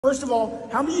First of all,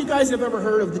 how many of you guys have ever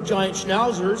heard of the giant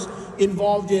Schnauzers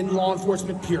involved in law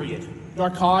enforcement, period?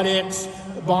 Narcotics,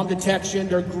 bomb detection,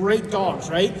 they're great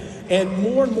dogs, right? And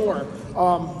more,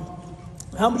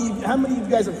 how many of you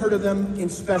guys have heard of them in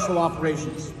special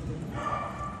operations?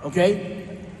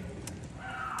 Okay?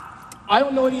 I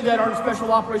don't know any that are in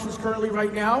special operations currently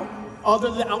right now, other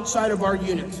than outside of our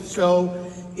unit.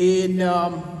 So I'm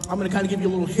gonna kind of give you a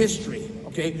little history,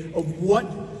 okay, of what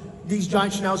these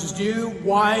giant Schnauzers do,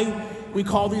 why we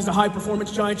call these the high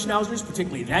performance giant Schnauzers,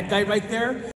 particularly that guy right there.